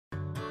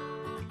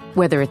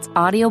Whether it's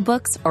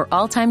audiobooks or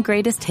all-time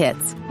greatest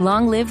hits,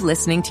 long live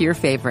listening to your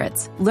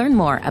favorites. Learn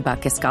more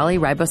about Kisqali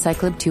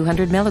Ribociclib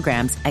 200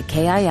 milligrams at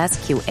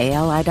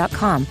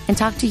KISQALI.com and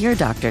talk to your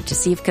doctor to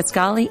see if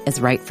Kisqali is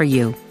right for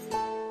you.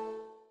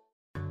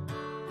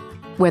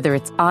 Whether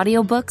it's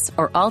audiobooks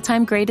or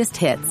all-time greatest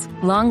hits,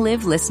 long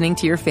live listening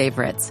to your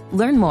favorites.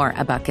 Learn more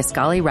about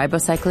Kisqali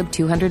Ribociclib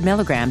 200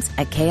 milligrams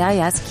at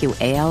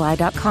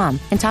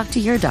KISQALI.com and talk to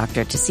your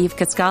doctor to see if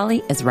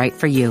Kisqali is right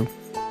for you.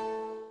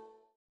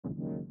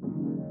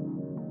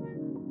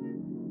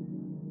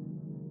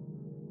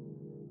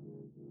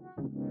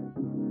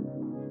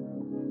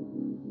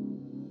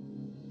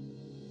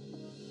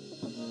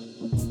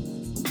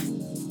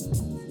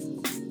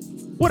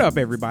 What up,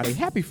 everybody?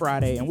 Happy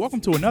Friday, and welcome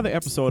to another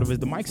episode of Is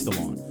the Mic Still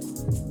On?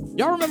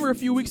 Y'all remember a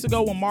few weeks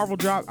ago when Marvel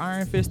dropped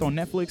Iron Fist on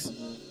Netflix?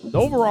 The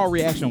overall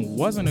reaction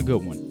wasn't a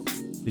good one.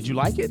 Did you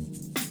like it?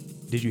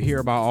 Did you hear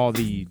about all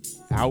the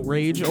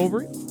outrage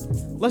over it?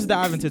 Let's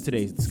dive into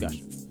today's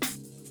discussion.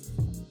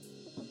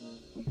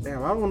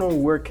 Damn, I don't know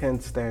where Ken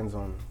stands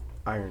on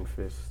Iron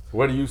Fist.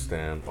 Where do you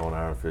stand on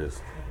Iron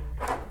Fist?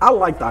 I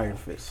liked Iron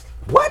Fist.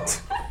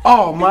 What?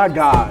 Oh my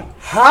God.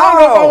 How? I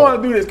don't know if I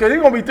want to do this because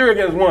it's going to be 3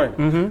 against 1.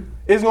 Mm-hmm.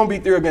 It's going to be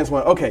 3 against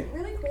 1. Okay.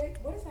 Really quick,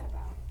 what is that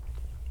about?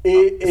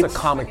 It's a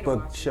comic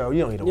book show.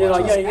 You don't need to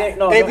watch it.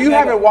 If you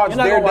haven't watched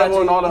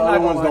Daredevil and all the other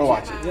ones, don't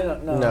watch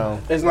it. No.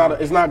 It's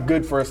not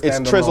good for a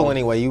standalone. It's Trizzle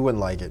anyway. You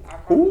wouldn't like it.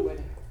 Who?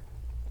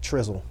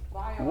 Trizzle.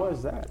 What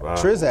is that?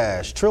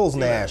 Trizash. Trills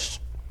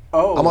Nash.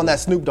 Oh. I'm on that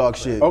Snoop Dogg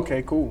shit.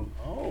 Okay, cool.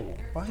 Oh.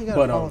 Why you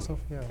gotta call himself?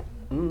 Yeah.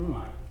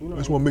 I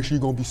just want to make sure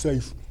you're going to be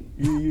safe.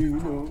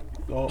 You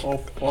know,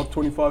 all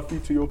 25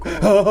 feet to your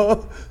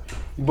car.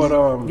 But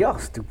y'all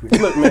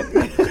stupid. Look, man.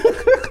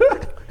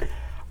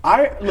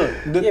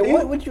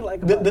 What you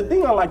like about the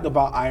thing I liked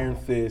about Iron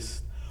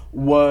Fist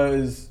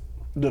was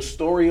the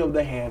story of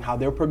the hand, how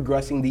they're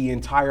progressing the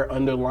entire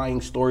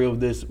underlying story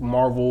of this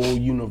Marvel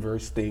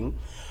universe thing.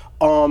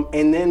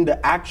 And then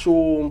the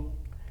actual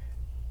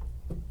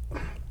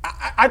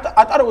I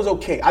thought it was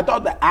okay. I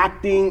thought the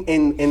acting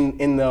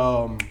in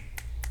the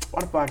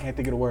what if I can't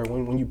think of the word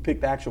when you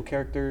pick the actual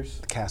characters?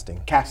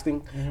 Casting.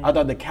 Mm-hmm. I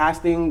thought the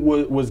casting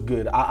was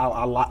good.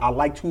 I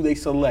liked who they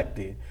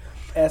selected.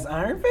 As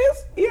Iron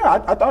Fist?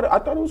 Yeah, I thought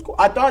it was cool.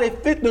 I thought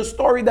it fit the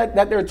story that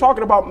they're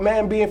talking about.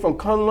 Man, being from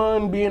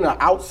Kunlun, being an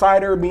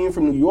outsider, being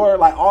from New York,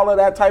 like all of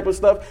that type of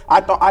stuff.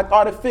 I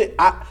thought it fit.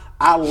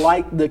 I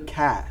liked the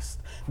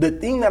cast. The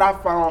thing that I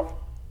found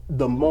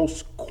the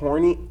most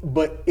corny,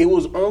 but it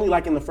was only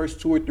like in the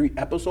first 2 or 3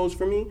 episodes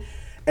for me.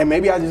 And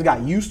maybe I just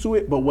got used to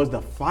it, but was the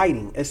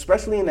fighting,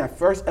 especially in that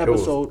first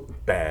episode. It was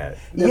bad.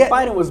 The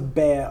fighting was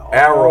bad.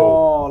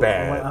 Arrow,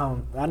 bad.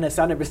 I never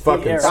seen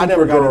fucking Arrow. I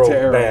never got into Supergirl,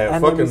 Arrow.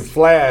 bad. Fucking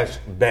Flash,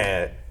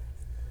 bad.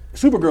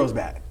 Supergirl's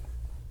bad.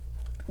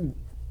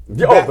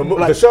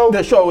 The show?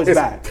 The show is it's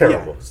bad.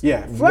 Terrible.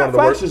 Yeah. One of the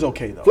Flash worst. is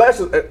okay, though. Flash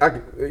is,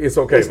 it's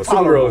okay, It's but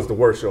tolerable. Supergirl is the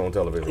worst show on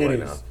television right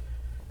now.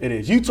 It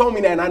is. You told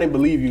me that and I didn't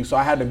believe you, so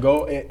I had to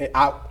go.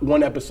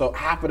 One episode,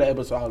 half of the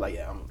episode, I was like,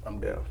 yeah,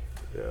 I'm good.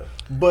 Yeah.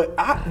 But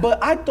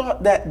I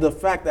thought that the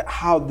fact that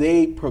how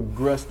they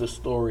progressed the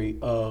story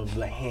of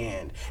the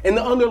hand and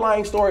the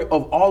underlying story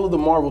of all of the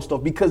Marvel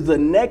stuff, because the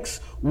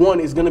next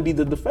one is going to be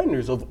the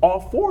Defenders of all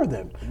 4 of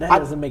them. That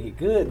doesn't make it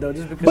good though,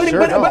 just because.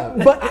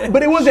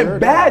 But it wasn't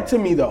bad to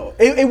me though.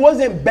 It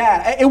wasn't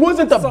bad. It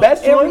wasn't the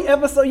best every one.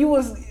 episode you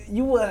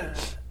were.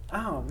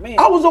 Oh man,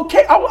 I was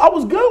okay. I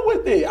was good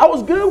with it.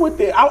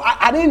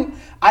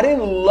 I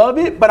didn't love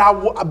it,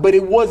 but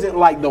it wasn't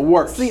like the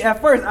worst. See,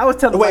 at first I was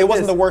telling. Wait, it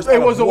wasn't the worst.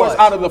 It was the worst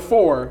out of the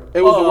 4.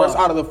 It was the worst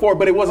out of the 4,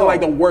 but it wasn't like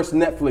the worst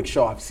Netflix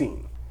show I've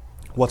seen.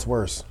 What's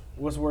worse?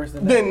 What's worse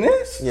than that? Than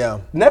this?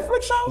 Yeah.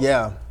 Netflix show?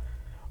 Yeah.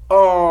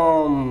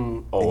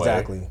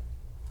 Exactly.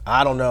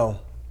 I don't know.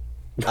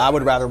 I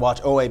would rather watch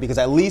OA because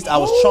at least I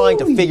was trying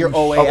to figure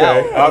OA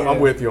out. I'm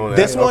with you on that.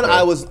 This one, okay.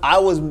 I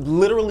was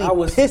literally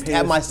pissed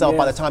at myself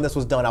by the yes. time this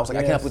was done. I was like,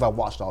 I can't believe I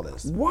watched all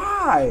this.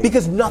 Why?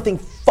 Because nothing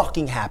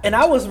fucking happened. And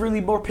I was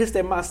really more pissed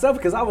at myself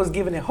because I was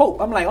giving it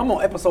hope. I'm like, I'm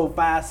on episode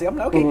 5, 6. I'm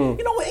like, okay,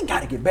 you know what? It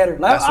gotta get better.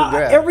 Like,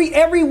 every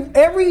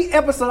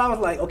episode, I was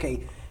like,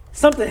 okay,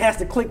 something has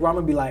to click where I'm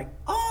gonna be like,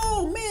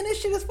 oh man, this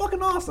shit is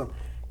fucking awesome.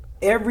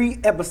 Every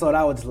episode,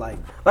 I was like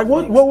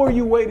what were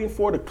you waiting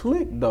for to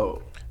click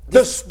though?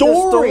 The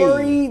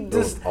story.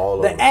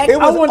 The act.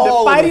 I wanted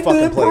the fighting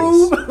to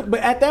improve, but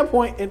at that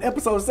point in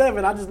episode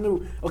 7, I just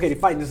knew, okay, the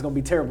fighting is gonna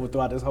be terrible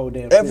throughout this whole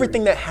damn.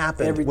 Everything series. that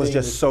happened was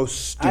just so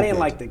stupid. I didn't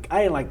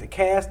like the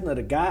casting of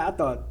the guy. I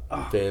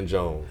thought Dan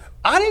Jones.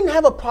 I didn't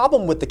have a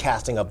problem with the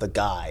casting of the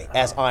guy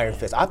as Iron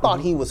Fist. I thought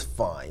he was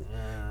fine.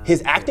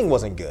 His acting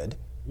wasn't good.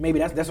 Maybe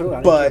that's what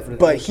I didn't care for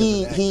but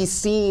he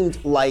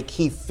seemed like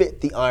he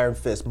fit the Iron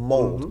Fist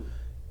mold. Mm-hmm.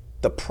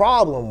 The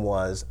problem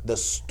was the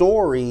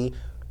story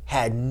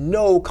had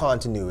no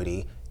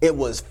continuity. It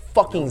was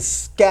fucking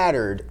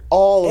scattered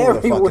all over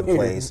the fucking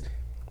place.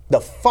 The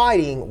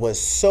fighting was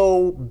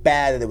so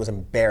bad that it was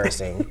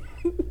embarrassing.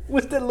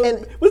 What's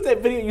that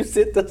video you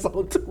sent us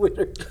on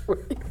Twitter?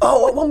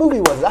 Oh, what movie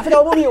was it? I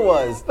forgot what movie it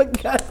was.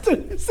 I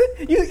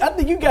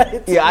think you got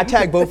it. Yeah, I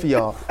tagged both of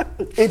y'all.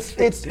 It's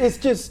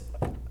just.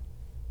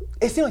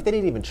 It seemed like they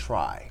didn't even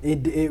try.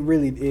 It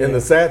really did. And the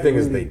sad thing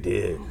is they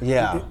did.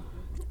 Yeah.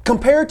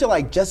 Compared to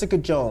like Jessica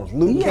Jones,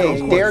 Luke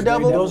Cage,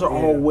 Daredevil, those are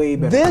all way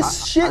better.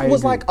 this shit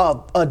was agree. like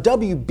a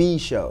WB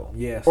show.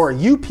 Yes. Or a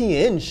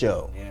UPN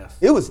show. Yes.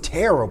 It was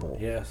terrible.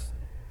 Yes.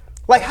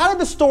 Like how did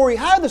the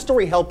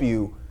story help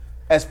you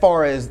as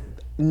far as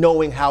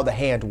knowing how the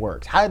hand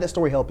works? How did that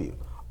story help you?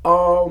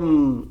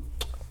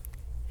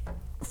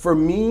 For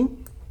me,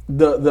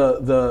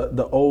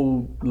 the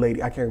old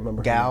lady, I can't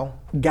remember. Gal?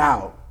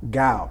 Gal.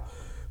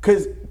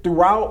 Because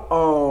throughout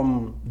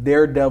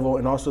Daredevil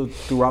and also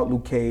throughout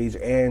Luke Cage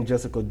and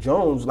Jessica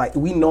Jones, like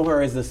we know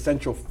her as the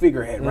central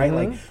figurehead, right?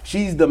 Like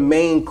she's the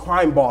main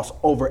crime boss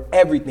over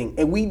everything.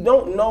 And we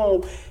don't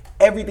know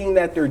everything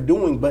that they're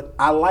doing, but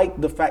I like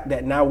the fact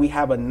that now we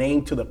have a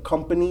name to the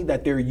company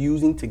that they're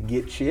using to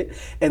get shit.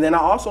 And then I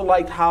also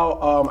liked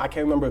how, I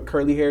can't remember,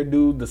 curly haired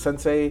dude, the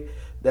sensei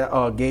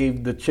that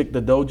gave the chick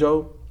the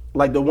dojo,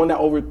 like the one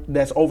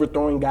that's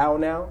overthrowing Gal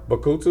now.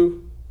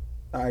 Bakutu?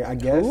 I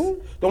guess.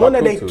 The one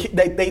that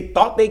they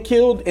thought they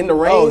killed in the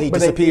rain, Oh, he but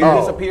disappeared. He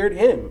disappeared.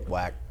 Him.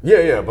 Whack.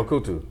 Yeah,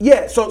 Bakutu.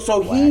 Yeah,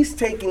 so he's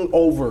taking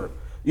over.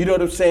 You know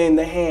what I'm saying?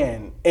 The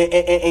hand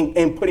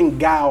and putting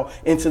Gal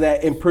into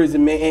that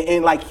imprisonment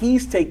and like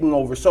he's taking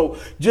over. So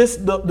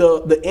just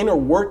the inner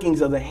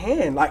workings of the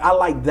hand, like I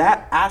like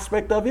that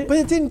aspect of it. But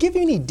it didn't give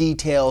you any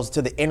details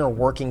to the inner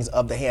workings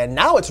of the hand.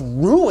 Now it's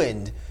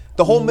ruined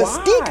the whole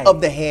mystique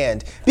of the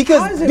hand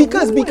because you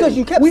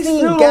kept we seeing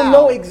still Gal. don't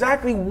know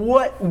exactly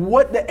what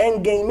the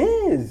end game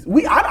is.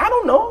 I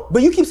don't know.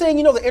 But you keep saying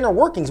you know the inner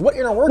workings. What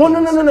inner workings?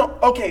 Well, no.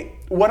 Okay,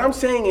 what I'm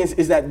saying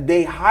is that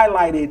they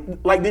highlighted,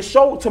 like this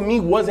show to me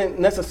wasn't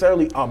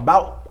necessarily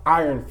about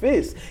Iron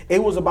Fist.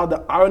 It was about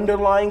the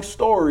underlying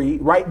story,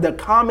 right? The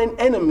common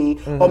enemy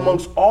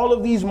amongst all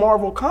of these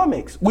Marvel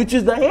comics, which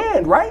is the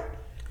hand, right?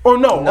 Or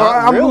no? Not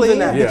I'm really, losing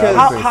that. Yeah, Because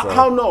I don't think so.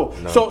 how no?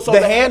 So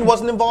the hand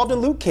wasn't involved in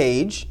Luke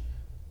Cage.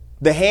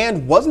 The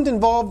hand wasn't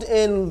involved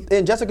in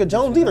Jessica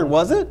Jones either,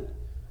 was it?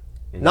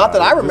 Not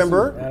that I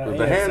remember.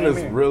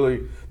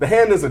 The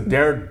hand is a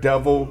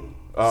Daredevil.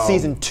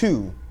 Season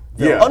 2.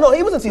 Yeah. Oh no,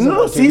 he was in season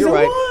 1 too. season You're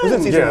right. one. He was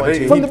in season Yeah, 1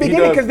 too. from the he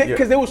beginning, does,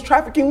 because there was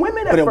trafficking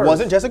women at But it first.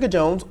 wasn't Jessica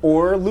Jones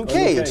or Luke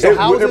Cage. So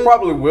how is It it?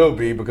 probably will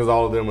be because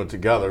all of them are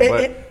together,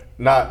 but it-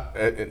 not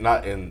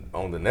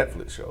on the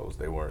Netflix shows.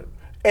 They weren't.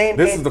 And-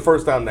 This and- is the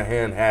first time the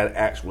hand had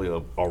actually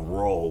a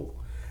role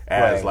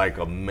as Right. like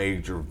a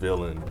major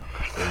villain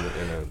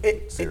in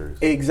a series.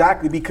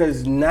 Exactly,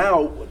 because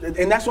now,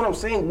 and that's what I'm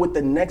saying with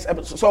the next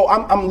episode. So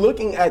I'm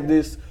looking at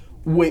this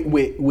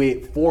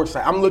with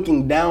foresight. I'm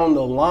looking down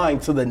the line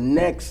to the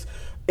next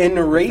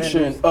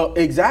iteration of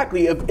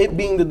it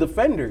being the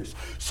Defenders.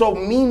 So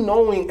me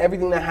knowing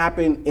everything that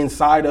happened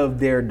inside of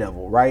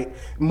Daredevil, right?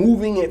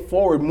 Moving it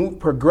forward,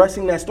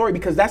 progressing that story,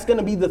 because that's going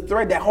to be the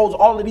thread that holds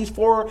all of these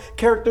 4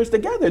 characters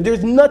together.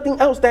 There's nothing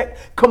else that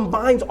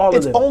combines all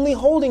It's of them. only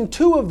holding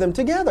 2 of them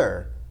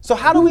together. So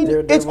how do we?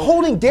 Daredevil. It's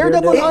holding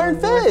Daredevil and Iron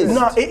Fist.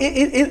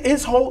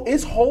 No,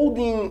 it's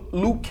holding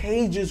Luke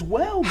Cage as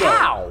well, though.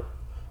 How?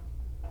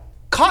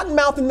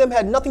 Cottonmouth and them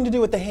had nothing to do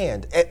with the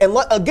hand. And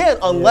again,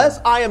 unless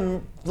I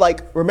am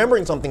like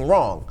remembering something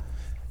wrong,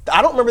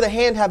 I don't remember the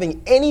hand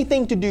having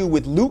anything to do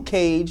with Luke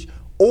Cage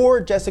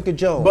or Jessica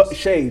Jones. But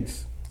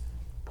Shades,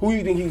 who do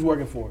you think he's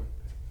working for?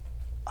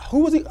 who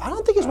was he? I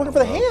don't think he was working for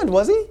the hand,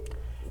 was he?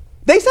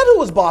 They said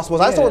who his boss was.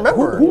 I still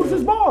remember. Who was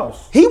his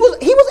boss? He was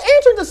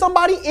answering to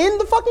somebody in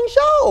the fucking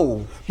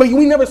show. But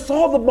we never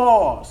saw the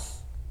boss.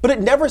 But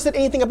it never said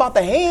anything about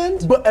the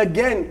hand. But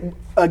again,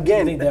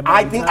 that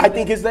might be I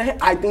think it's the hand.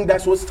 I think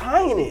that's what's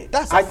tying it.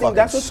 That's a I think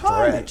that's fucking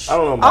what's tying it. stretch. I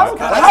don't know, Mike.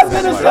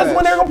 That's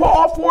when they're gonna put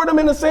all 4 of them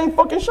in the same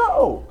fucking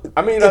show.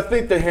 I mean, I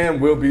think the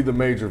hand will be the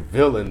major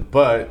villain,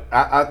 but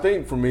I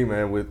think for me,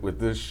 man, with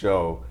this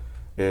show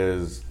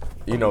is,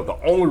 the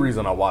only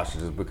reason I watched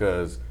it is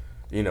because,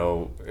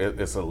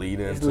 it's a lead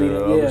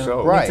into other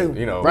shows. Right.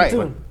 Right.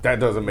 But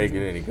that doesn't make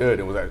it any good.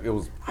 It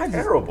was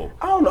terrible.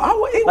 I don't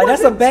know.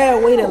 That's a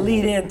bad way to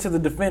lead into the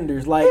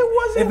Defenders. Like, It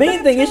wasn't if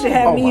anything, it should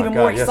have Oh me my even God,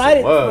 more yes, it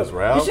excited. was,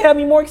 Ralph. It should have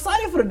me more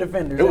excited for the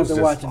Defenders It was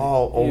after just watching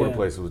all it. over Yeah. the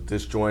place. It was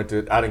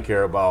disjointed. I didn't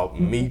care about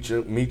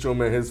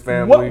Meacham and his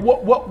family.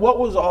 What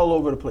was all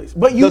over the place?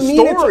 But you The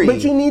needed story.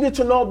 but you needed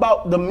to know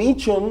about the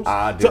Meachums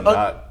I did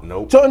not.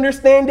 Nope. to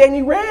understand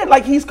Danny Rand.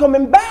 Like he's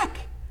coming back.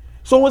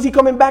 So what's he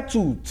coming back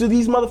to? To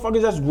these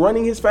motherfuckers that's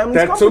running his family's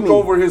That company. took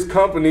over his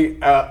company,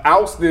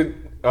 ousted.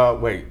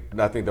 Wait,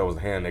 I think that was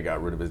the hand that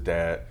got rid of his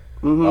dad.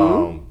 It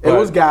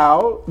was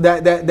Gal.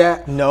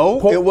 That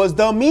No, it was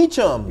the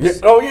Meachums. Yeah,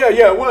 oh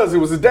yeah, it was. It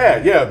was his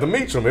dad. Yeah, the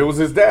Meacham. It was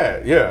his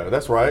dad. Yeah,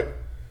 that's right.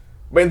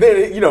 But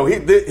then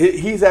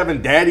he's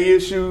having daddy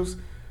issues,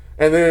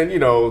 and then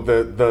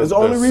the It's the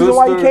only reason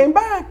why he sister- came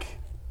back.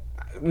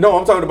 No,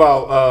 I'm talking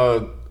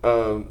about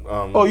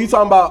Oh, you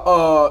talking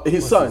about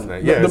his son?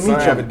 Yeah, the his son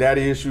Meachum. having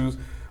daddy issues.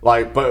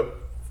 But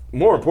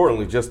more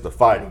importantly, just the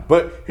fighting.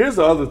 But here's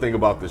the other thing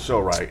about this show,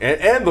 right?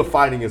 And the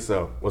fighting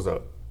itself. What's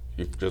up?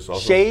 You just also?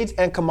 Shades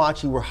and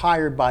Camachi were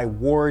hired by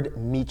Ward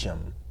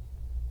Meacham,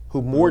 who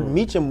Ward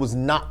Meacham was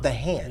not the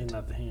Hand.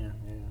 Not the Hand.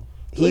 Yeah.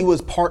 He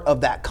was part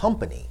of that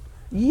company.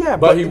 Yeah,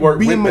 but he worked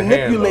being with the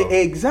Hand, manipulated. though.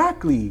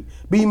 Exactly,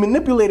 being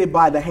manipulated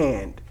by the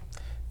Hand.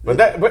 But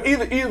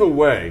either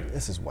way,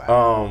 This is whack.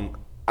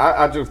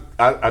 I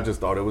just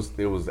thought it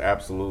was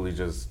absolutely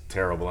just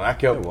terrible, and I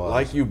kept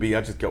like you, B. I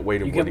just kept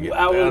waiting for it to get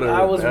better.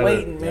 I was better.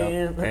 waiting,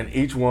 man. And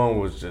each one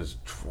was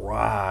just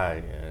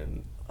dry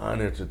and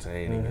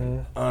unentertaining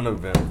and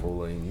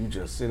uneventful, and you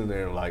just sitting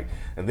there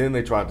and then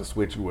they tried to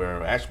switch you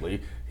where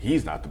actually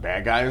he's not the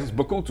bad guy, it's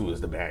Bakutu is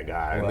the bad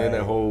guy, and then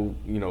that whole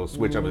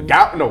switch up.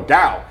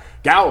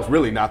 Gal's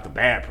really not the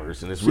bad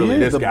person. It's really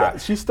this guy.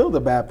 She's still the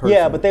bad person.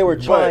 Yeah, but they were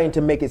trying to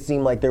make it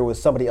seem like there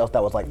was somebody else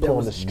that was like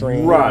pulling the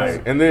strings.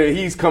 Right, and then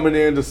he's coming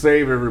in to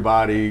save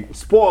everybody.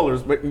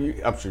 Spoilers, but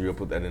I'm sure you'll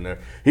put that in there.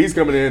 He's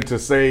coming in to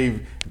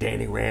save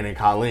Danny Rand and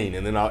Colleen,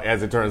 and then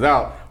as it turns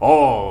out,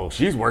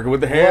 she's working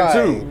with the Hand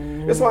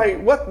too. It's like,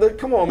 what the?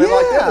 Come on, man!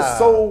 Like that is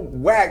so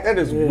whack. That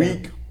is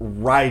weak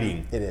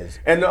writing. It is.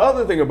 And the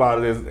other thing about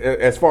it is,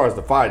 as far as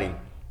the fighting.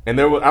 And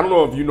I don't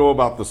know if you know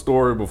about the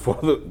story before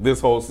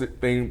this whole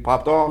thing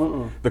popped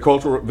off,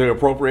 the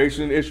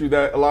appropriation issue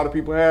that a lot of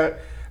people had,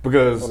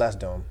 because. Well, that's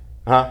dumb.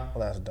 Huh?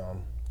 Well, that's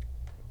dumb.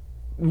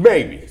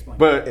 Maybe,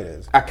 but It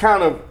is.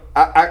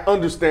 I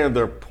understand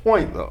their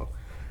point though.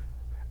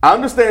 I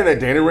understand that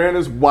Danny Rand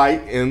is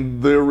white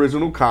in the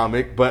original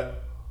comic,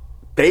 but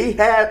they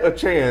had a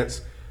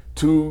chance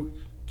to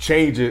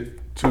change it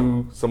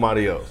to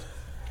somebody else.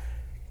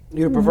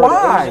 You prefer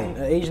Why?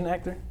 an Asian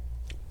actor?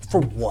 For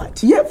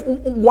what? Yeah,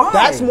 why?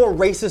 That's more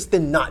racist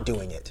than not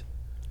doing it.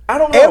 I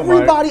don't know.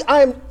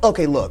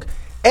 Everybody, look.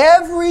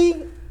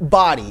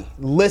 Everybody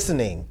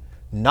listening,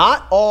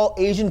 not all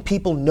Asian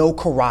people know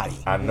karate.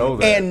 I know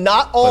that. And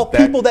not all But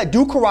that- people that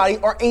do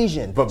karate are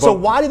Asian. But- so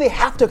why do they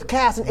have to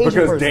cast an Asian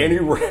Because person? Danny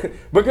Rand,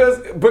 because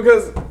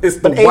it's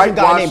the An Asian guy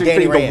whitewashing named Danny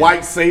thing, the Rand.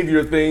 white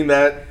savior thing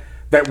that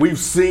we've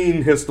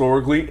seen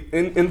historically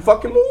in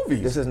fucking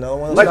movies. This is no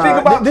one. Like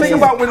think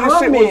about when this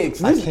shit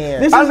comics. was. This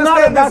can't. is I not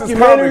a understand this is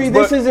documentary.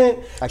 comics, This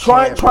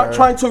but- isn't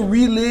trying to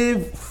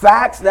relive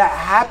facts that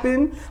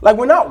happened. Like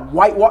we're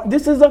not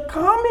this is a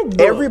comic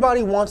book.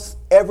 Everybody wants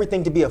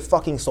everything to be a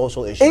fucking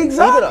social issue.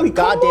 Exactly. Even a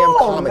goddamn Come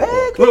on, comic man.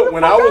 book. Get Look, the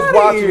when I fuck was outta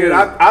watching here. it,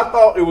 I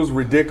thought it was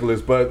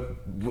ridiculous, but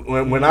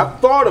when I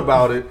thought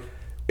about it,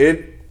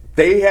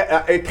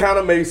 it kind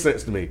of made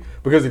sense to me,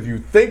 because if you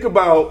think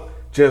about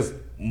just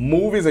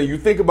movies and you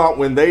think about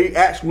when they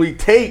actually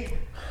take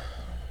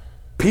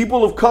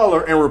people of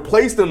color and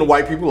replace them to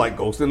white people, like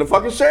Ghost in the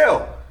fucking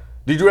Shell.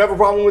 Did you have a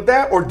problem with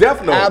that, or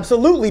Death Note?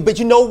 Absolutely, but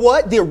you know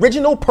what? The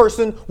original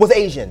person was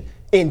Asian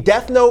in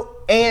Death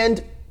Note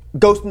and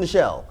Ghost in the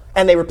Shell,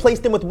 and they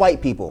replaced him with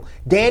white people.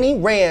 Danny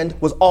Rand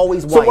was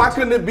always white. So why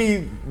couldn't it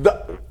be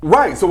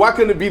So why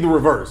couldn't it be the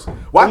reverse?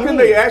 Why couldn't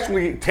they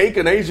actually take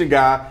an Asian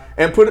guy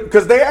and put it?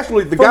 Because they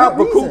actually the guy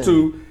what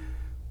Bakutu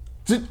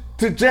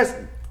to just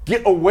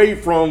get away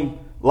from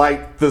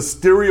like the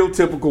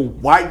stereotypical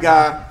white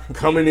guy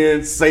coming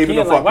in saving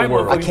the fucking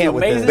world. I can't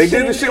with this. They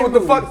did the shit with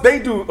the fuck. They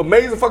do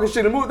amazing fucking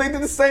shit in movies. They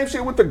did the same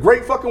shit with the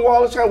Great fucking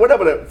Wall of China,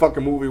 whatever that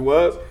fucking movie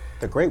was.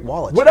 The Great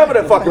Wall of Whatever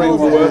that fucking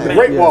movie was, the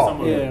Great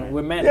Wall. Yeah,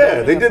 with Matt Yeah,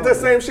 Damon. they did that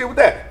same shit with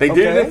that. They did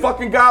it Okay. in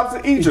fucking Gobs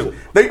of Egypt.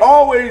 They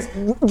always.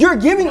 You're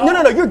giving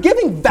no. You're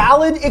giving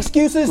valid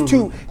excuses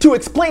to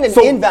explain an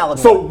invalid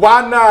So one.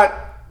 why not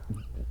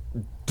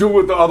do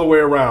it the other way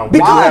around?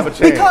 Why have a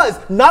chance? Because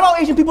not all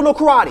Asian people know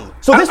karate.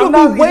 So this I'm would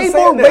not be way even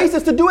more saying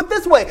that. racist to do it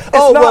this way. It's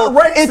not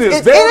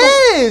racist.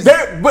 It is.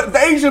 But the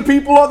Asian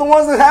people are the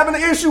ones that having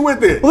an issue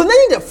with it. Well, then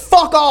they need to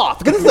fuck off,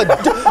 because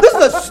this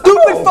is a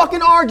stupid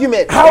fucking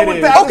argument. How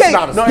would that? Okay, It's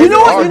not a No, you it's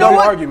know an what? You know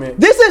what? argument.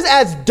 This is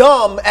as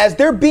dumb as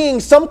there being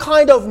some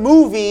kind of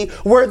movie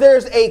where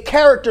there's a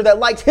character that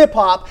likes hip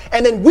hop,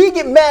 and then we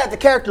get mad at the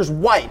character's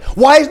white.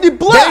 Why isn't he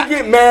black? They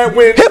get mad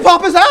when Hip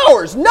hop is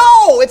ours.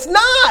 No, it's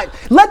not.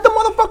 Let the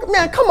motherfucker,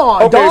 man, come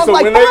on, dog.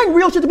 Like, find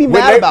real shit to be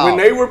mad about. When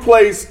they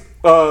replaced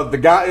the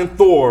guy in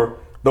Thor,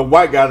 the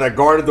white guy that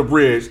guarded the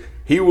bridge,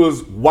 he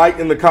was white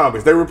in the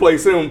comics. They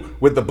replaced him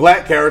with the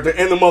black character,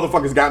 and the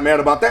motherfuckers got mad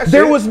about that shit.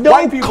 There was no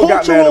White people got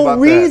mad cultural about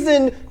that.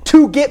 reason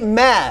to get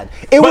mad.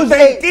 It But was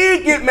they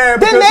did get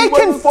mad Then because they he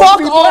can wasn't supposed to fuck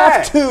be off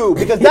black. too,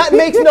 because that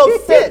makes no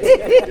sense.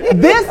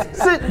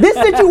 This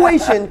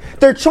situation,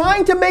 they're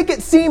trying to make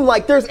it seem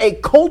like there's a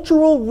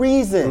cultural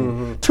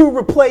reason to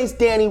replace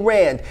Danny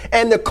Rand,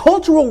 and the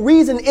cultural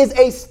reason is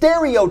a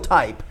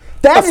stereotype.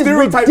 That A is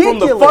stereotype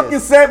ridiculous. from the fucking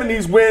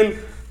 70s when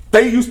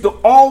they used to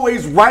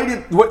always write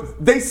it.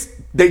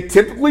 They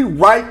typically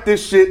write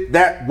this shit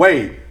that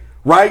way,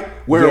 right?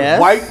 Where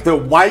Yes. the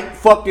white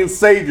fucking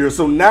savior.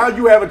 So now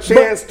you have a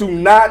chance to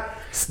not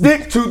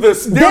stick to the Then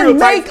stereotypes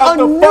make a of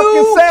the new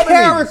fucking 70s.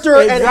 character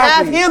and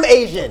have Exactly. him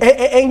Asian.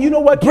 And you know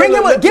what? Bring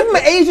Ken, him, give him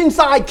an Asian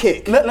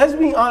sidekick. Let's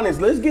be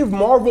honest. Let's give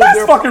Marvel That's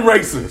their fucking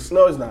racist.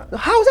 No, it's not.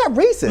 How is that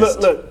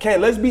racist? Look,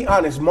 Ken, let's be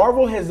honest.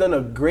 Marvel has done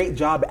a great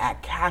job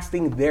at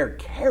casting their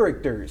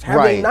characters. Have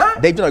Right. they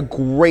not? They've done a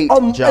great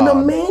job. An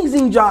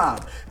amazing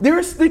job.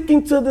 They're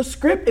sticking to the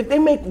script. If they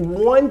make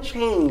one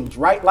change,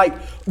 right? Like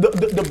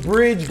the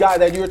bridge guy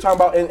that you were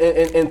talking about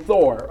in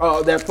Thor,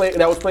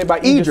 that was played by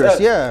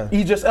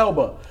Idris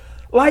Elba.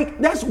 Like,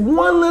 that's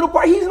one little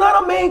part. He's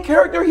not a main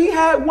character. He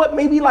had,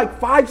 maybe like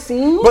 5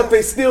 scenes? But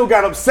they still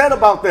got upset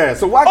about that.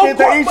 So why can't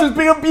the Asians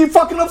be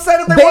fucking upset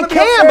if they want to be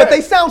upset? They can, but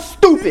they sound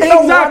stupid.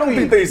 No, I don't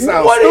think they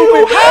sound What do you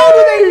stupid. mean? How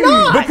do they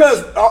not?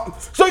 Because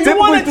So you typically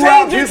wanna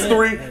throughout change it?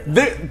 history,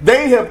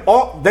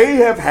 they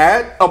have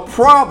had a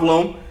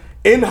problem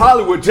in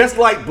Hollywood, just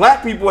like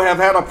black people have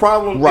had a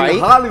problem Right. in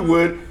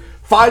Hollywood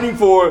fighting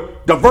for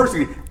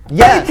diversity.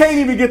 Yes. They can't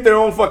even get their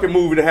own fucking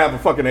movie to have a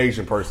fucking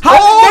Asian person. Time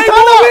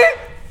out.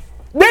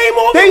 Name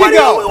movie. There you What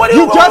go. what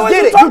You what just you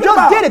did it. talking You just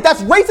about? did it.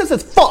 That's racist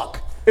as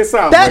fuck. It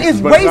sounds That racist,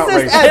 is but it's not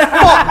racist racist. as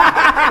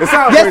fuck. It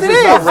sounds Yes, racist, it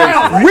it's not is.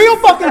 racist. Real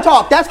fucking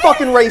talk. That's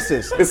fucking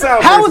racist. It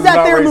sounds How racist, is that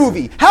not their racist.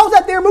 movie? How is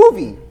that their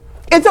movie?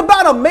 It's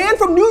about a man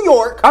from New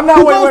York I'm not.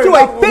 who Wait, goes wait, to a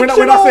no, fictional.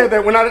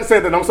 when I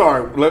said that, I'm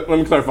sorry. Let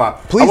me clarify.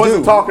 Please I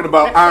wasn't do. talking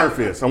about Iron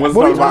Fist. I wasn't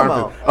What are you talking about talking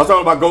Iron Fist. I was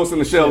talking about Ghost in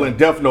the Shell and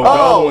Death Note.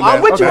 Oh,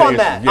 I'm with you on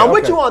that. Yeah, I'm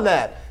with okay. you on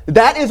that.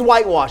 That is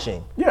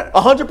whitewashing. Yeah.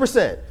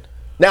 100%.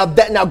 Now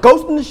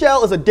Ghost in the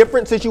Shell is a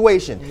different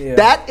situation. Yeah.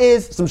 That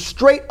is some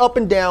straight up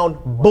and down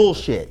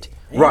bullshit.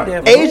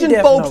 Right. Asian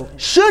Death folks Note.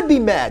 should be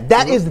mad.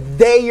 That is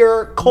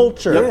their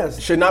culture.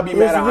 Yes. Should not be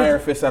mad at Iron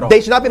Fist at all.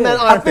 They should not be mad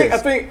at Iron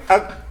Fist.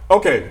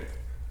 Okay.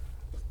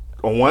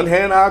 On one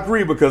hand, I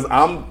agree because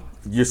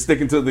you're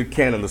sticking to the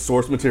canon, the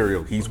source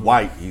material. He's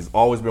white. He's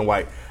always been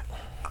white.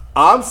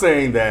 I'm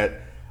saying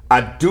that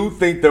I do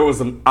think there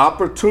was an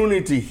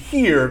opportunity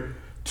here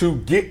to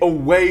get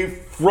away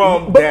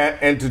from that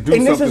and to do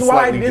And something this is why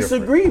I slightly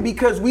disagree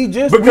because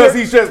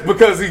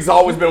because he's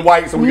always been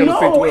white, so we're gonna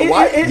stick to it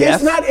white.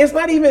 Yes. It's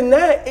not even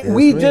that.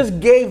 We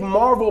just gave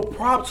Marvel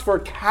props for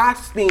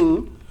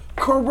casting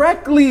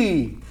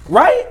correctly,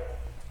 right?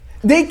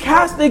 They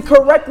casted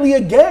correctly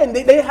again.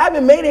 They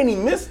haven't made any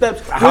missteps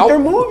with their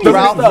movies.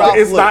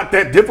 It's not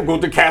that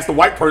difficult to cast a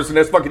white person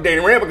that's fucking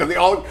Danny Rand because they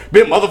all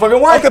been motherfucking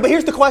white. Okay, but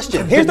here's the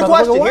question. Here's the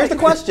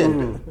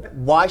question.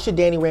 Why should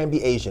Danny Rand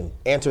be Asian?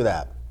 Answer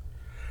that.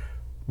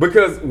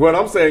 Because what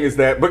I'm saying is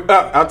that, but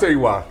I'll tell you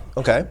why.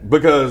 Okay.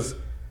 Because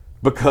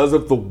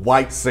of the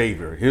white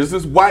savior. Here's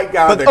this white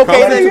guy that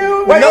Okay, comes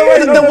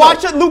into then why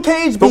should Luke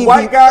Cage be the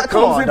white guy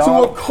come comes on, into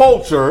dog. a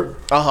culture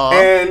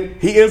and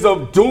he ends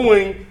up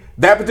doing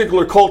that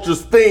particular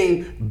culture's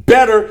thing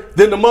better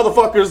than the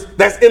motherfuckers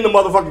that's in the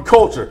motherfucking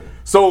culture.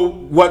 So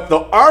what the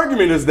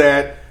argument is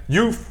that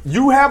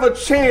you have a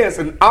chance,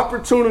 an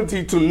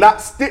opportunity to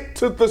not stick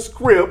to the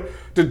script,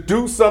 to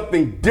do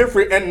something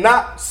different and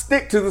not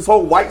stick to this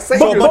whole white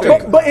savior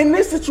thing. But in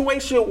this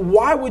situation,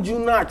 why would you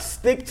not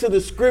stick to the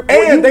script?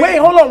 And Wait,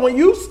 hold on. When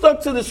you stuck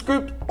to the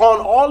script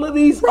on all of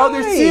these other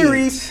Right.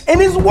 series,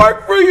 and it's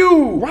worked for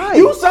you. Right.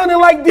 You sounding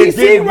like It DC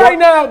didn't right work.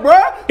 now,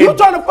 bruh. You're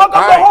trying to fuck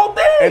up the whole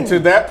thing. And to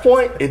that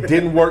point, it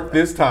didn't work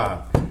this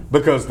time.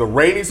 Because the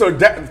ratings are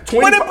 20.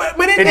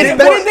 But it didn't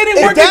down work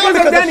because because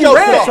of the Danny show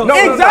Rand. sucked.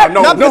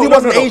 Exactly. Not because he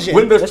wasn't Asian.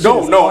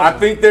 I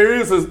think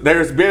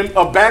there's been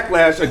a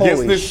backlash against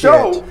Holy this shit.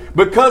 show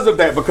because of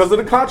that, because of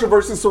the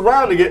controversy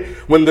surrounding it.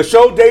 When the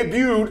show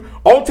debuted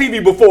on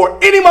TV before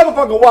any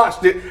motherfucker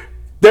watched it,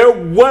 there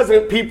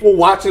wasn't people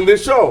watching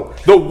this show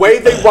the way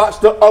they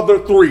watched the other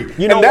three.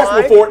 You know and that's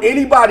why? before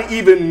anybody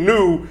even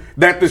knew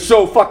that the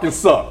show fucking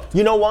sucked.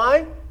 You know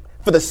why?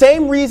 For the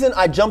same reason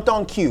I jumped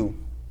on Q.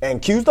 And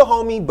Q's the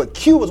homie, but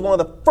Q was one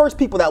of the first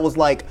people that was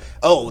like,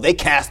 oh, they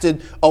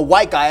casted a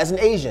white guy as an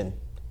Asian.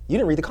 You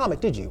didn't read the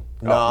comic, did you?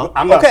 No.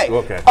 I'm not- okay.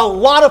 okay. A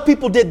lot of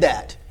people did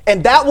that.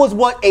 And that was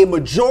what a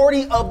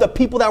majority of the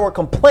people that were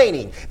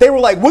complaining. They were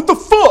like, what the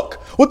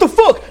fuck? What the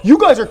fuck? You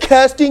guys are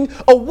casting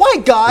a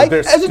white guy They're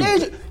as an stupid.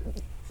 Asian.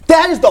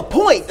 That is the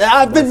point that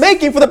I've been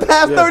making for the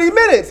past 30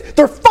 minutes.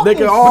 They're fucking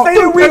can all- They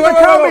didn't read the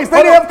comics.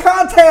 They didn't have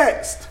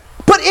context.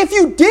 But if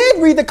you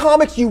did read the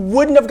comics, you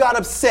wouldn't have got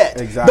upset.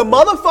 Exactly. The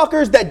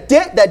motherfuckers that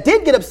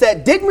did get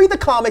upset didn't read the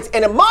comics,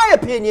 and in my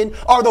opinion,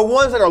 are the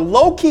ones that are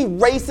low-key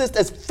racist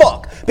as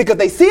fuck. Because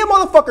they see a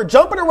motherfucker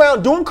jumping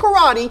around doing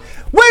karate.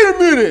 Wait a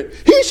minute,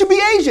 he should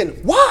be Asian.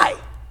 Why?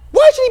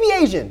 Why should he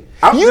be Asian?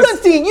 You done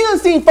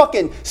seen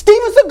fucking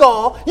Steven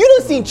Seagal. You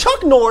done seen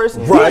Chuck Norris.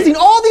 You done Right. seen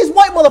all these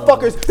white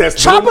motherfuckers That's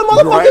chopping them,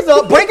 motherfuckers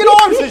right. up, breaking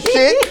arms and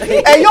shit.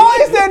 And y'all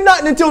ain't said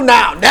nothing until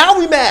now. Now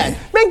we mad.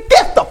 Man,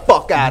 get the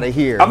fuck out of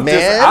here,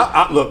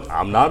 man. Look,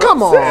 I'm not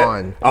Come upset.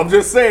 on. I'm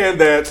just saying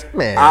that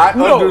Man. I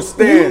No,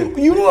 understand.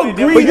 You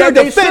agree But you're that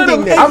they defending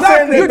should've- them. I'm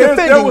saying that You're there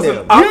defending was an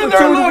them. You're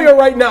their lawyer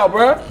right now,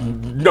 bruh.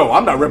 No,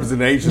 I'm not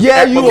representing Asians. Yeah,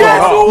 at you Malone are.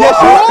 Hall. Yes,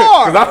 you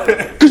are. 'Cause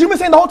I- Because you've been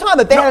saying the whole time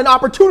that they had an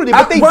opportunity,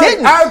 but they Right,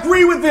 didn't. I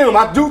agree with them.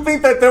 I do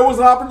think that there was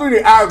an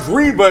opportunity. I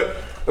agree, but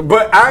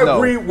But I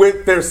agree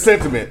with their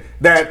sentiment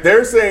that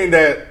they're saying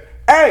that,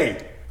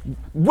 hey,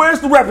 where's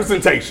the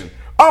representation?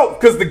 Oh,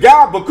 because the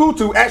guy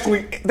Bakutu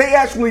they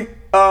actually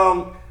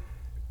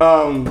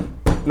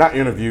not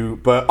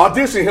interviewed, but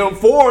auditioned him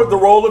for the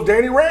role of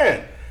Danny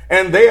Rand,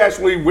 and they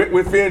actually went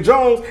with Finn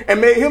Jones and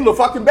made him the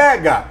fucking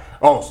bad guy.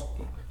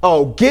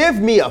 Oh, give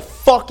me a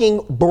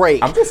fucking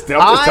break. I'm just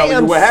telling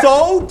you what happened. I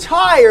am so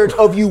tired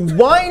of you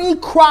whiny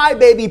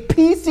crybaby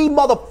PC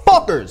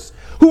motherfuckers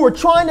who are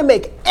trying to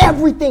make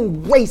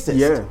everything racist.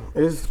 Yeah,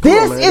 this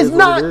is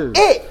not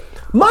it.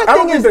 I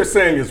don't think they're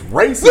saying it's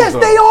racism. Yes,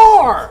 they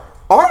are.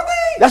 Are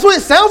they? That's what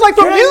it sounds like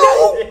from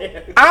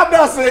you. I'm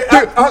not saying.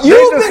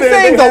 You've been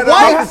saying the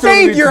white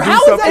savior.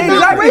 How is that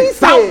not racist?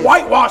 Stop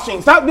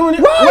whitewashing. Stop doing it.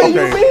 Right. What do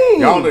you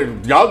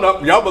mean? Y'all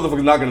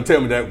motherfuckers not gonna tell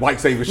me that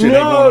white savior shit ain't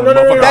No. going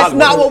on. That's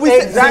not what we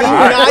said. Exactly.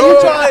 Now you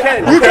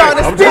trying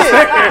to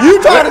spin.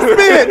 You trying to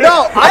spin.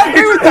 No, I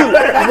agree with you.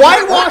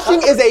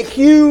 Whitewashing is a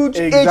huge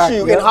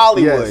issue in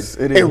Hollywood. Yes,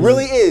 it It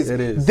really is. It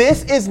is.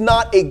 This is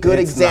not a good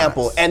It's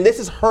example, not. and this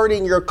is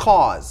hurting your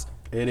cause.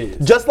 It is.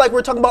 Just like we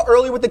were talking about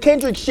earlier with the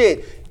Kendrick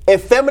shit.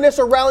 If feminists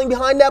are rallying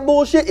behind that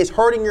bullshit, it's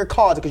hurting your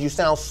cause because you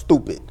sound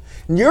stupid.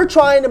 You're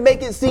trying to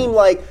make it seem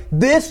like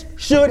this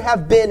should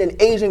have been an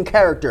Asian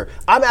character.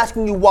 I'm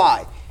asking you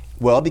why.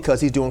 Well,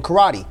 because he's doing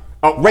karate.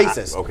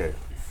 Racist. Okay.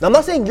 Now, I'm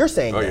not saying you're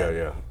saying that.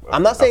 Yeah.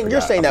 I'm not saying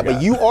you're saying that,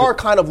 but you are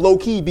kind of low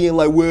key being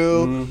like,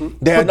 well,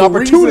 they had an But the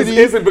opportunity.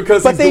 reason isn't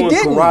because but he's they doing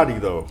didn't. karate,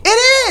 though.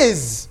 It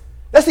is.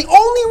 That's the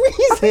only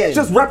reason. It's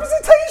just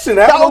representation.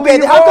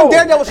 Okay, how come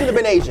Daredevil should have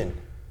been Asian?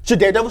 Should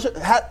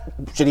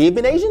he have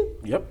been Asian?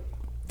 Yep.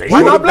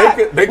 Why not black?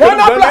 They could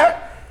have done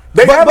that.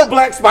 They have a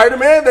black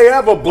Spider-Man. They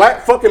have a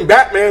black fucking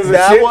Batman and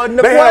That shit. wasn't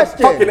the they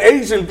question. have fucking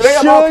Asian. They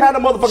have all kind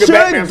of motherfucking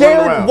Batmans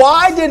running around.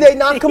 Why did they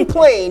not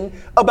complain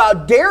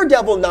about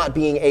Daredevil not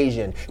being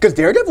Asian? Because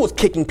Daredevil was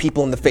kicking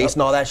people in the face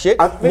and all that shit.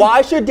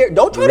 Why should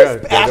don't try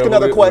to ask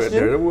another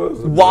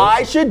question.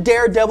 Why should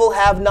Daredevil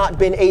have not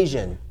been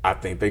Asian? I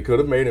think they could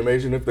have made him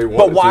Asian if they wanted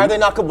But why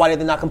to. why did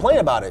they not complain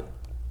about it?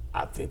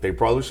 I think they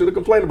probably should have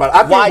complained about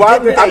it. Why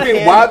didn't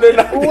they? Why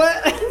didn't they?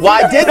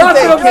 Why didn't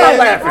they?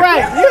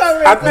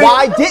 Laughing.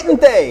 Why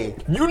didn't they?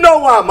 You know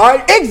why,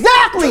 Mike?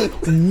 Exactly.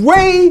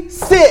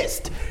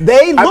 Racist.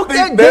 They looked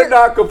at they're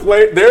not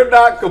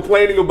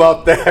complaining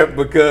about that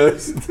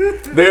because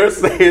they're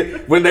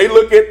saying when they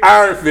look at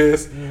Iron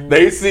Fist,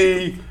 they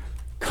see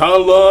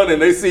Kunlun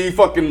and they see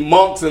fucking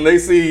monks and they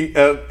see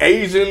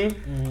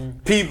Asian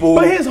people.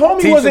 But his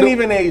homie wasn't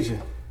even Asian.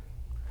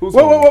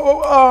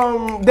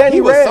 Danny he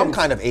was Rand. some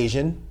kind of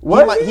Asian.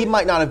 What? He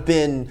might not have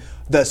been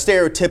the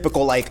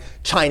stereotypical like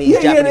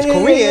Chinese, Japanese,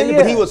 Korean,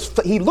 but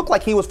he looked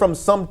like he was from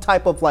some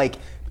type of like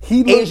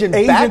Asian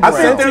background.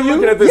 I think they're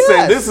looking at this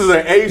saying this is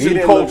an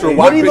Asian culture.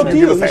 What did he look to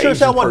you? He sure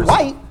someone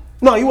white.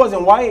 No, he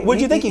wasn't white. What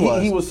do you think he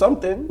was? He was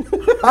something.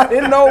 I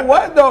didn't know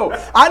what though.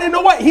 I didn't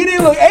know what. He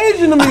didn't look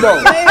Asian to me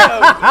though.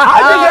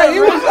 I think he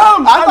was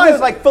something. I thought he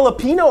was like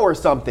Filipino or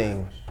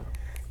something.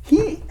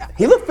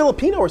 He looked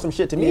Filipino or some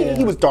shit to me.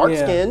 He was dark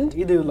skinned.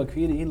 He did look.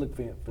 He looked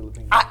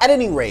Filipino. At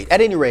any rate,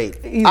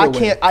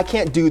 I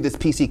can't do this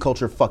PC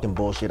culture fucking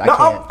bullshit. I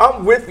can't.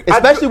 I'm with you.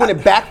 Especially when it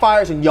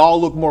backfires and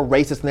y'all look more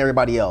racist than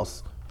everybody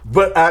else.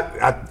 But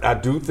I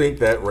do think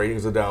that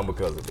ratings are down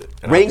because of it.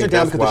 And ratings are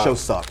down because the show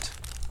sucked.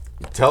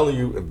 I'm telling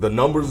you, the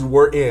numbers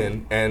were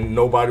in, and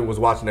nobody was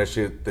watching that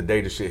shit the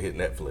day the shit hit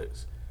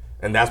Netflix.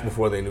 And that's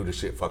before they knew the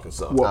shit fucking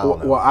sucked.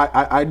 Well,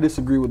 I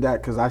disagree with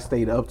that because I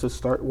stayed up to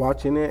start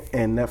watching it,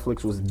 and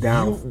Netflix was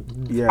down.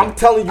 I'm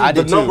telling you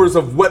the numbers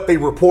of what they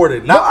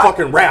reported, not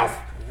fucking Ralph.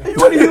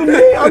 What do you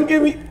mean? I'm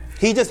giving.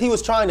 He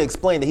was trying to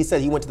explain that he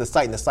said he went to the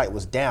site and the site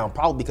was down,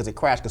 probably because it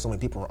crashed because so many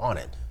people were on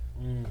it.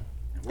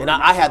 And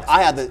I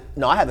had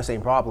the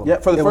same problem. Yeah,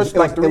 for the first it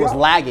was hours.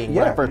 lagging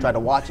when I first tried to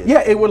watch it.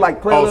 Yeah, it would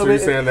like play a little so you're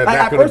bit. saying that like,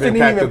 that could have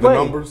impacted the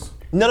numbers?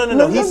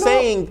 No. He's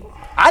saying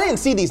I didn't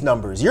see these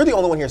numbers. You're the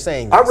only one here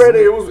saying this. I read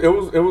it.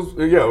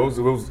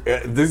 It was.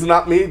 This is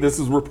not me. This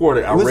is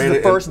reported. I read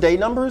it. The first day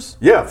numbers.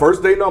 Yeah,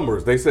 first day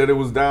numbers. They said it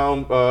was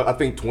down. I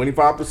think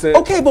 25%.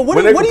 Okay, but what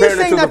are you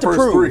saying that to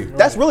prove?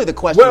 That's really the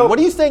question. What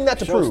are you saying that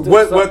to prove?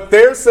 What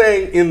they're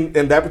saying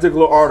in that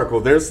particular article,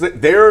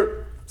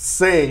 they're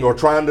saying or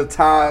trying to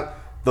tie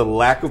the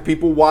lack of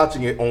people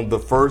watching it on the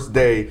first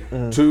day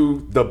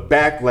to the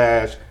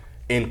backlash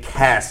in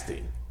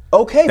casting.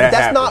 Okay, but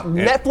that's not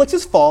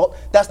Netflix's fault.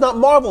 That's not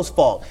Marvel's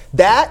fault.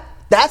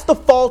 That's the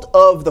fault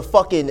of the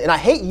fucking, and I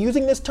hate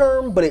using this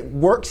term, but it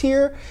works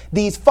here,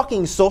 these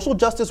fucking social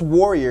justice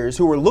warriors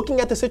who are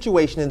looking at the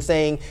situation and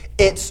saying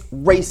it's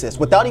racist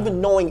without even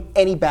knowing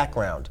any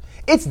background.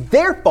 It's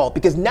their fault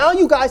because now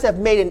you guys have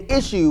made an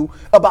issue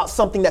about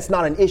something that's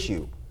not an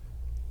issue.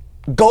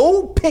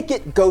 Go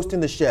picket Ghost in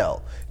the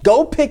Shell.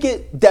 Go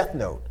picket Death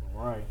Note.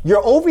 Right.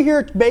 You're over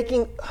here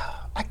making...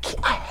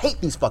 I hate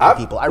these fucking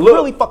people. I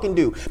really fucking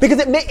do. Because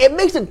it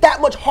makes it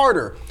that much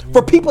harder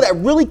for people that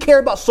really care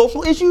about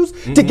social issues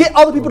to get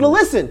other people to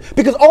listen.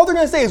 Because all they're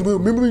going to say is, well,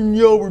 remember when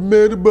y'all were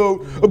mad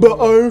about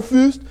Iron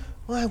Fist?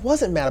 Well, I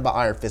wasn't mad about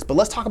Iron Fist, but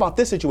let's talk about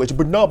this situation.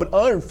 But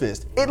Iron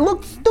Fist. It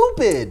looked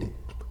stupid.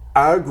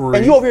 I agree.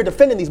 And you over here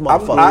defending these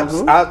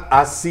motherfuckers.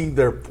 I see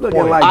their point.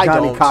 Looking like I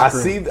Johnny don't.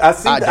 Cochran.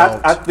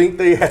 I think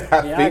they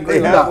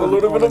have a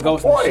little bit of a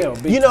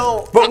point. You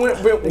know, But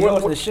the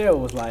Ghost in the Shell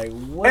was like,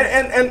 what?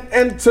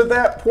 and to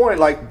that point,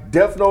 like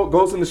Death Note,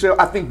 Ghost in the Shell,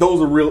 I think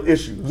those are real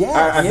issues. Yes.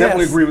 I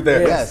definitely agree with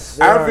that. Yes.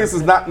 Iron Fist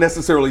is not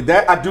necessarily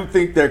that. I do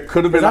think there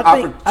could have been an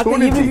I think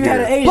opportunity even if you had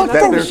an here Asian,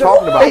 that they're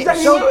talking about.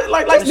 Exactly.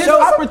 Like this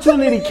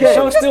opportunity The came.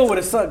 show still would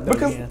have sucked though.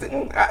 Because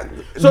man.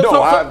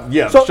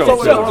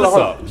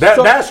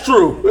 that's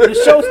true. The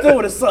show still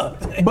would have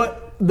sucked.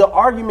 But the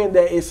argument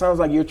that it sounds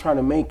like you're trying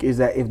to make is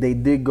that if they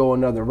did go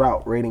another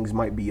route, ratings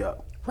might be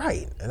up.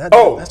 right. And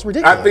that's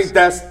ridiculous. I think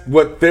that's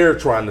what they're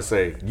trying to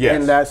say. Yes.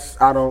 And that's,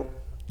 I don't.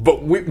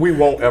 But we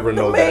won't ever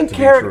know The main that to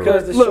character. be true.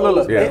 Because the Look, show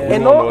look. is bad.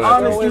 In we won't all know that.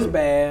 honesty, The show is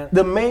bad.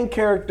 the main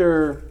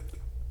character,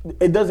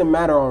 it doesn't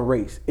matter on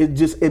race.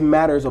 It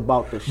matters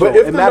about the show. But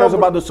if It the matters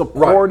number- about the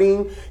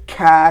supporting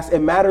cast. It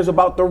matters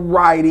about the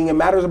writing. It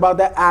matters about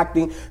the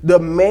acting. The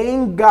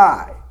main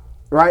guy,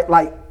 right?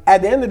 Like,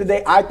 at the end of the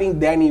day, I think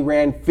Danny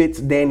Rand fits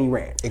Danny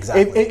Rand.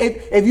 Exactly.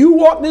 If you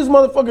walk this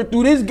motherfucker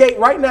through this gate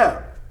right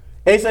now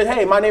and he said,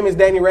 hey, my name is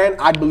Danny Rand,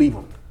 I'd believe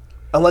him.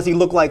 Unless he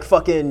looked like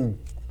fucking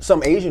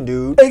some Asian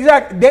dude.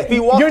 Exactly. If he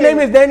walked Your in- name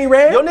is Danny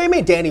Rand? Your name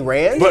ain't Danny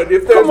Rand. But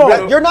if there's Come on.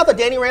 been- You're not the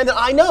Danny Rand that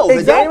I know. The Danny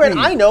Exactly. Rand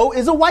I know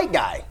is a white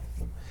guy.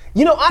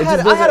 You know, I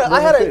just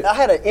doesn't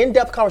had an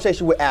in-depth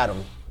conversation with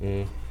Adam,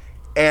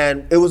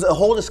 and it was a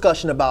whole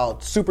discussion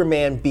about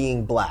Superman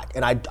being black.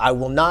 And I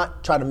will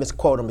not try to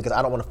misquote him because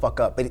I don't want to fuck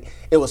up. But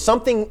it was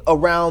something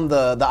around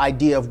the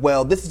idea of,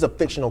 well, this is a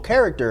fictional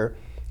character,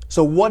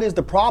 so what is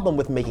the problem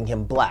with making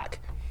him black?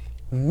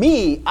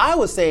 I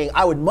was saying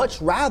I would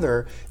much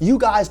rather you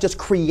guys just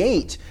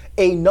create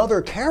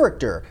another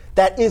character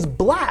that is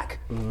black.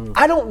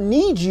 I don't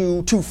need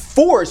you to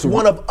force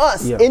one of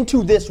us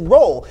into this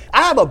role.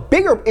 I have a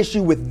bigger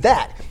issue with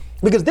that.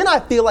 Because then I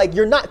feel like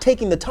you're not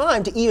taking the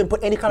time to even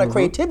put any kind of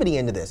creativity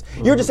into this.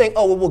 You're just saying,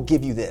 oh, well, we'll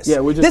give you this. Yeah,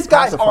 we're just this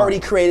guy's pacifying. already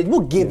created,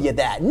 we'll give you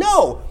that.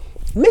 No,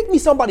 make me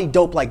somebody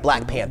dope like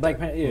Black Panther. Black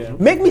Panther, yeah.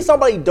 Make me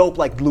somebody dope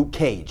like Luke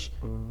Cage.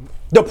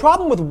 The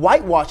problem with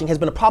whitewashing has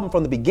been a problem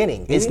from the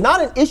beginning. It's not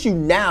an issue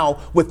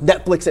now with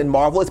Netflix and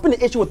Marvel. It's been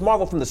an issue with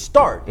Marvel from the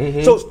start.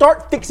 So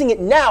start fixing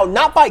it now,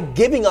 not by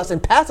giving us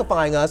and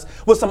pacifying us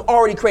with some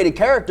already created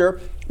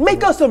character.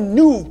 Make us some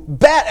new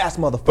badass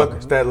motherfuckers.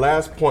 But that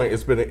last point,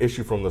 it's been an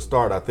issue from the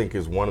start, I think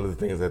is one of the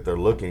things that they're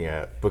looking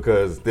at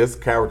because this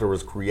character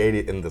was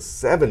created in the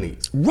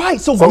 70s. Right,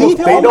 so So leave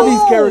him they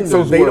don't, alone.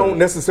 so they don't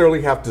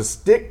necessarily have to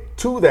stick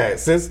to that.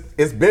 Since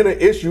it's been an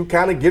issue,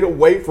 kind of get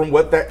away from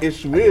what that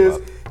issue is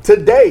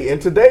today, in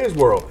today's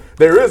world.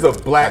 There is a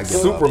black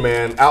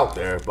Superman out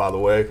there, by the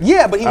way.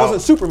 Yeah, but he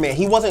wasn't Superman.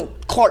 He wasn't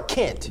Clark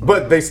Kent.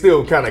 But they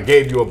still kind of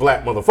gave you a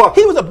black motherfucker.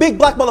 He was a big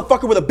black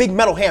motherfucker with a big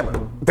metal hammer.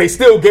 They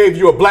still gave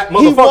you a black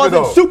motherfucker, He wasn't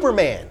though.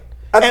 Superman.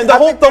 I And the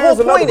whole think there's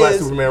another point black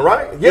is, Superman,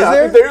 right? Is Yeah, I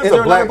there? think there is Is a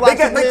there black. another black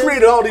They Superman?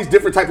 created all these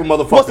different type of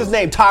motherfuckers. what's his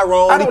name?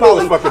 Tyrone. I don't know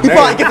his fucking he name.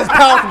 probably gets his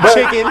power from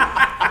chicken.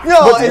 No,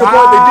 But to your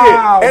point, they did.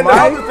 And Mike.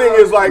 the other thing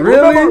is, like,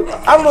 Really? remember,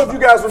 I don't know if you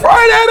guys remember.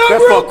 Fry that up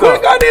That's real fucked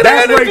quick. up. I need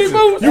That's an energy racist.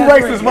 boost. You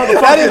racist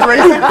motherfucker. That is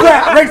racist.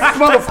 Racist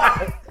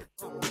motherfucker.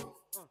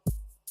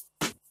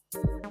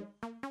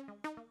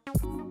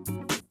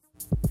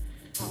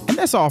 And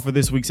that's all for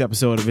this week's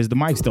episode of Is the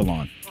Mic Still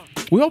On?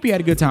 We hope you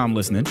had a good time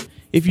listening.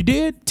 If you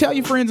did, tell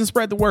your friends and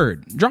spread the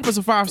word. Drop us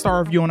a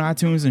 5-star review on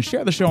iTunes and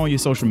share the show on your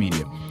social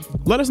media.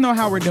 Let us know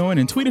how we're doing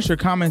and tweet us your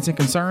comments and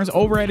concerns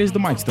over at Is the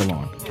Mic Still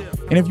On?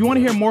 And if you want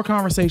to hear more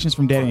conversations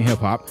from Daddy and Hip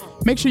Hop,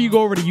 make sure you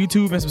go over to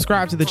YouTube and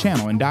subscribe to the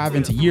channel and dive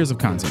into years of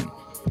content.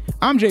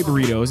 I'm Jay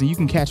Burritos, and you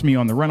can catch me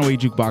on the Runaway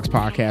Jukebox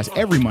podcast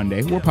every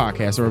Monday where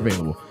podcasts are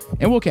available.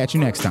 And we'll catch you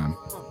next time.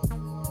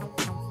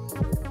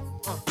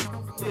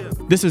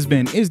 This has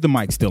been Is the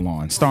Mic Still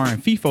On? Starring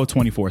FIFO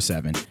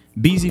 24/7,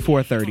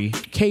 BZ430,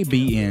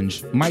 KB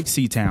Inge, Mike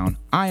Seatown,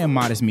 I Am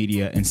Modest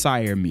Media, and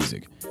Sire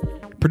Music.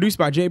 Produced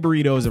by Jay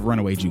Burritos of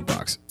Runaway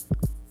Jukebox.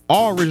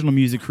 All original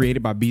music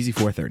created by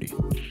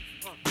BZ430.